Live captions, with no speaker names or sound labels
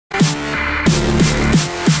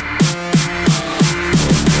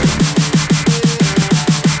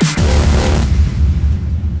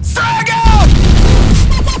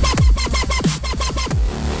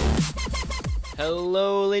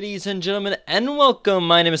ladies and gentlemen, and welcome.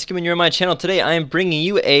 My name is Kim and you're on my channel. Today I am bringing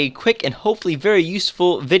you a quick and hopefully very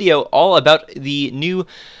useful video all about the new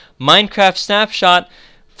Minecraft snapshot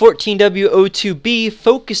 14W02B,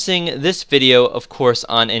 focusing this video of course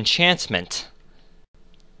on enchantment.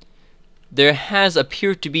 There has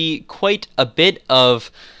appeared to be quite a bit of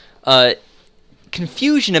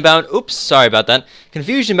confusion about,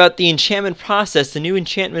 confusion about the enchantment process. The new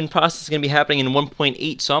enchantment process is going to be happening in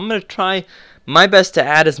 1.8, so I'm going to try my best to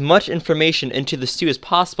add as much information into the stew as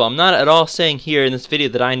possible. I'm not at all saying here in this video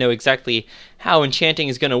that I know exactly how enchanting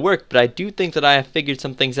is going to work, but I do think that I have figured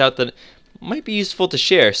some things out that might be useful to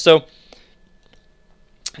share. So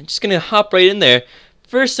I'm just going to hop right in there.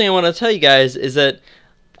 First thing I want to tell you guys is that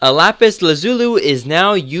lapis lazuli is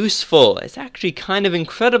now useful. It's actually kind of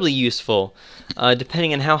incredibly useful,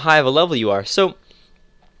 depending on how high of a level you are. So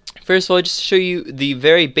first of all, just to show you the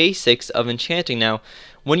very basics of enchanting. Now,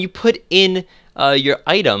 when you put in your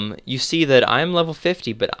item, you see that I'm level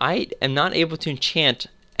 50, but I am not able to enchant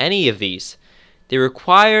any of these. They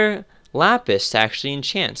require lapis to actually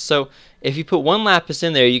enchant. So if you put one lapis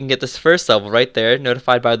in there, you can get this first level right there,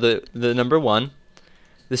 notified by the number 1,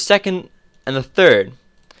 the second, and the third.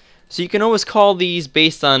 So you can always call these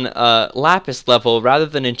based on lapis level rather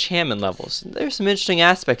than enchantment levels. There's some interesting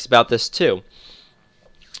aspects about this too.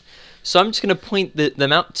 So I'm just going to point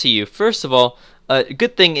them out to you. First of all, a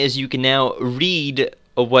good thing is you can now read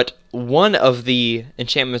what one of the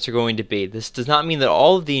enchantments are going to be. This does not mean that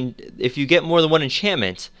all of the, if you get more than one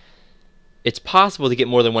enchantment, it's possible to get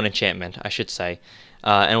more than one enchantment, I should say.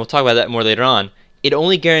 And we'll talk about that more later on. It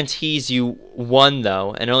only guarantees you one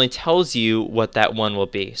though, and it only tells you what that one will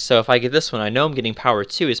be. So if I get this one, I know I'm getting power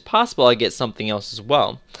 2. It's possible I get something else as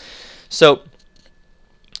well. So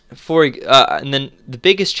and then the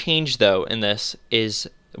biggest change though in this is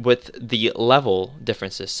with the level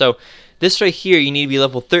differences. So this right here, you need to be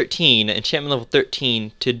level 13, enchantment level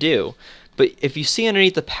 13 to do. But if you see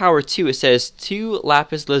underneath the power 2, it says 2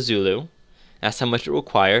 lapis lazuli. That's how much it will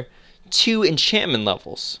require. 2 enchantment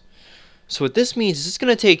levels. So what this means is it's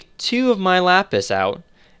going to take 2 of my lapis out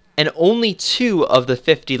and only 2 of the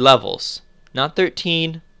 50 levels. Not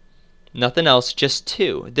 13, nothing else, just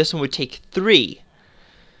 2. This one would take 3.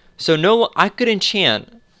 So no, I could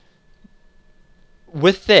enchant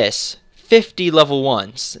with this 50 level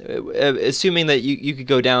 1s, assuming that you could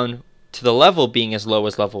go down to the level being as low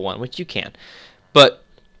as level 1, which you can. But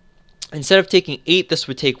instead of taking 8, this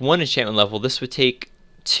would take 1 enchantment level. This would take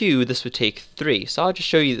 2, this would take 3. So I'll just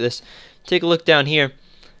show you this. Take a look down here.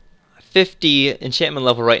 50 enchantment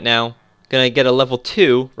level right now. Gonna get a level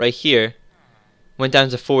 2 right here. Went down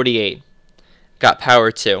to 48. Got power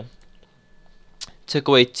 2. Took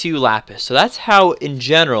away 2 lapis. So that's how, in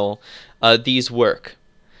general, these work.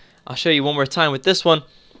 I'll show you one more time with this one.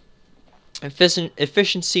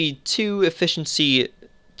 Efficiency 2, efficiency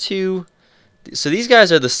 2. So these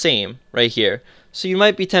guys are the same right here. So you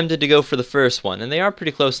might be tempted to go for the first one, and they are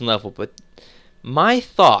pretty close in level, but my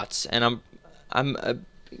thoughts, and I'm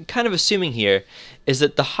kind of assuming here, is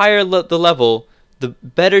that the higher the level, the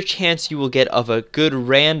better chance you will get of a good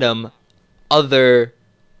random other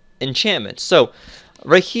enchantment. So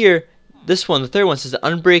right here, this one, the third one, says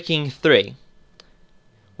Unbreaking 3.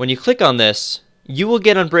 When you click on this, you will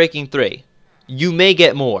get Unbreaking 3. You may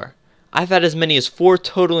get more. I've had as many as 4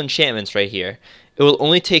 total enchantments right here. It will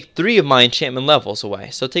only take 3 of my enchantment levels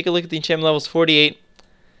away. So take a look at the enchantment levels. 48,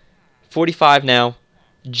 45 now.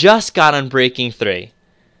 Just got Unbreaking 3.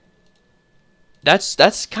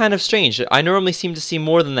 That's kind of strange. I normally seem to see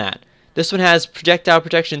more than that. This one has Projectile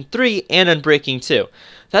Protection 3 and Unbreaking 2.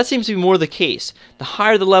 That seems to be more the case. The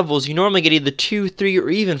higher the levels, you normally get either 2, 3, or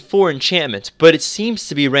even 4 enchantments, but it seems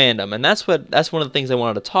to be random, and that's one of the things I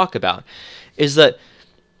wanted to talk about, is that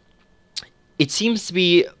it seems to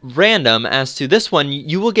be random as to this one.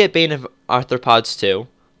 You will get Bane of Arthropods 2.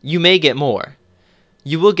 You may get more.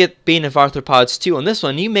 You will get Bane of Arthropods 2. On this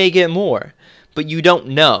one, you may get more, but you don't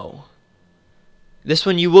know. This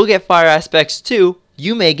one, you will get Fire Aspects 2.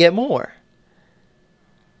 You may get more.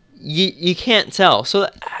 You can't tell. So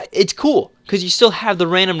it's cool because you still have the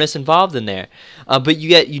randomness involved in there, but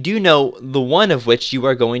you do know the one of which you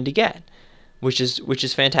are going to get, which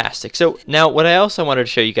is fantastic. So now, what I also wanted to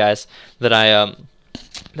show you guys that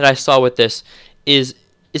I saw with this is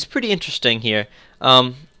pretty interesting here.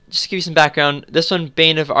 Just to give you some background, this one,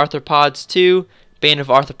 Bane of Arthropods 2, Bane of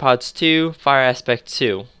Arthropods 2, Fire Aspect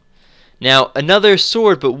 2. Now another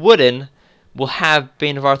sword but wooden will have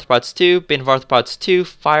Bane of Arthropods 2, Bane of Arthropods 2,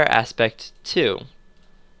 Fire Aspect 2.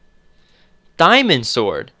 Diamond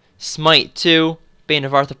Sword, Smite 2, Bane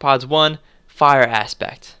of Arthropods 1, Fire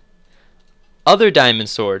Aspect. Other diamond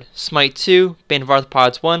sword, smite 2, bane of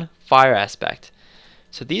arthropods 1, fire aspect.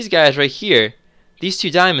 So these guys right here, these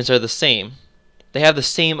two diamonds are the same. They have the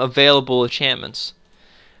same available enchantments.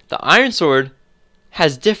 The iron sword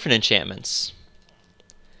has different enchantments.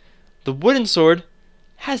 The wooden sword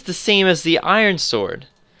has the same as the iron sword.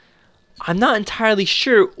 I'm not entirely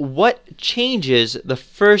sure what changes the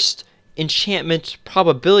first enchantment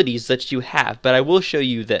probabilities that you have, but I will show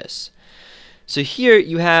you this. So here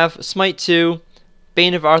you have smite 2,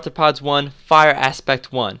 bane of arthropods 1, fire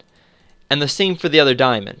aspect 1, and the same for the other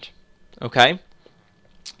diamond. Okay?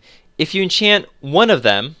 If you enchant one of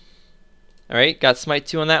them, alright, got smite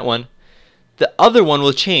 2 on that one, the other one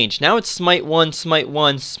will change. Now it's smite 1, smite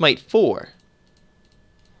 1, smite 4.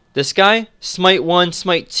 This guy, smite 1,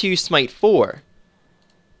 smite 2, smite 4.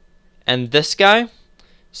 And this guy,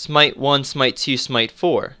 smite 1, smite 2, smite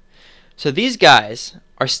 4. So these guys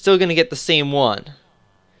are still going to get the same one.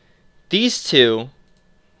 These two,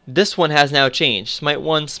 this one has now changed. Smite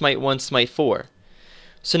 1, smite 1, smite 4.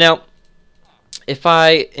 So now, if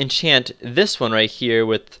I enchant this one right here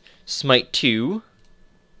with smite 2,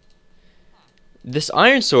 this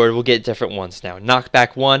iron sword will get different ones now.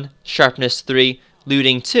 Knockback 1, sharpness 3,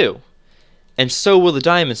 looting 2. And so will the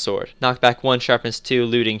diamond sword. Knockback 1, sharpness 2,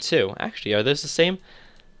 looting 2. Actually, are those the same?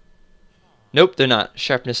 Nope, they're not.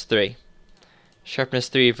 Sharpness 3. Sharpness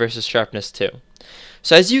 3 versus sharpness 2.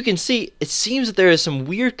 So as you can see, it seems that there are some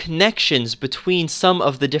weird connections between some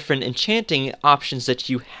of the different enchanting options that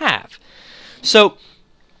you have. So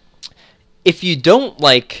if you don't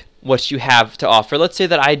like what you have to offer, let's say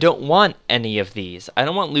that I don't want any of these. I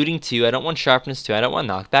don't want looting 2, I don't want sharpness 2, I don't want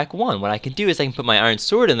knockback 1. What I can do is I can put my iron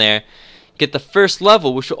sword in there, get the first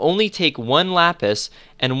level, which will only take 1 lapis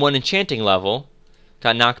and 1 enchanting level.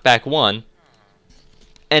 Got knockback 1.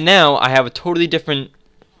 And now I have a totally different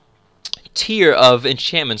tier of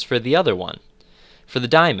enchantments for the other one. For the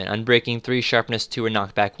diamond, unbreaking 3, sharpness 2, or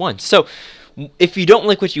knockback 1. So if you don't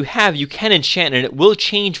like what you have, you can enchant and it will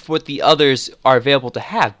change for what the others are available to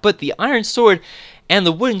have. But the iron sword and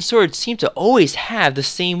the wooden sword seem to always have the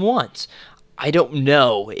same ones. I don't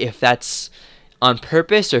know if that's on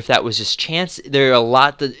purpose or if that was just chance. There are a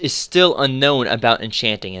lot that is still unknown about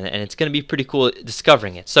enchanting, and it's going to be pretty cool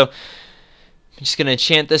discovering it. So I'm just going to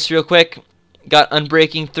enchant this real quick. Got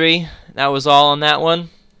unbreaking 3. That was all on that one.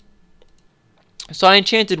 So I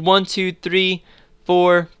enchanted 1, 2, 3,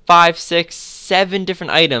 4, 5, 6, 7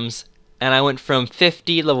 different items, and I went from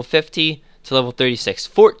level 50 to level 36.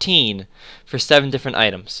 14 for 7 different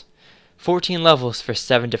items. 14 levels for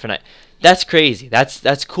 7 different items. That's crazy.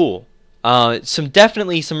 That's cool.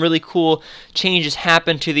 Definitely some really cool changes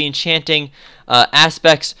happened to the enchanting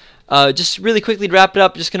aspects. Just really quickly to wrap it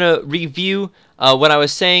up, just gonna review what I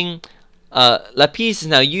was saying. Lapis is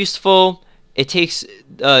now useful. It takes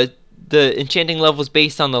the enchanting levels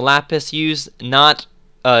based on the lapis used, not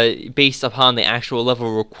based upon the actual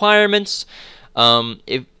level requirements.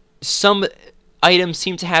 If some items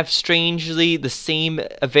seem to have strangely the same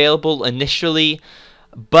available initially,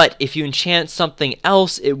 but if you enchant something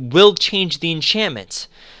else, it will change the enchantment.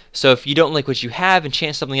 So if you don't like what you have,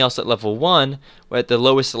 enchant something else at level 1 or at the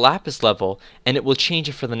lowest lapis level, and it will change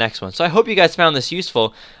it for the next one. So I hope you guys found this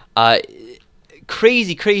useful.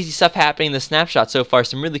 Crazy stuff happening in the snapshot so far.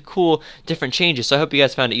 Some really cool different changes. So I hope you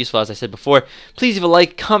guys found it useful, as I said before. Please leave a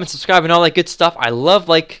like, comment, subscribe, and all that good stuff. I love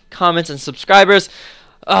like, comments, and subscribers.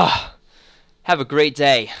 Have a great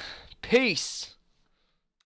day. Peace.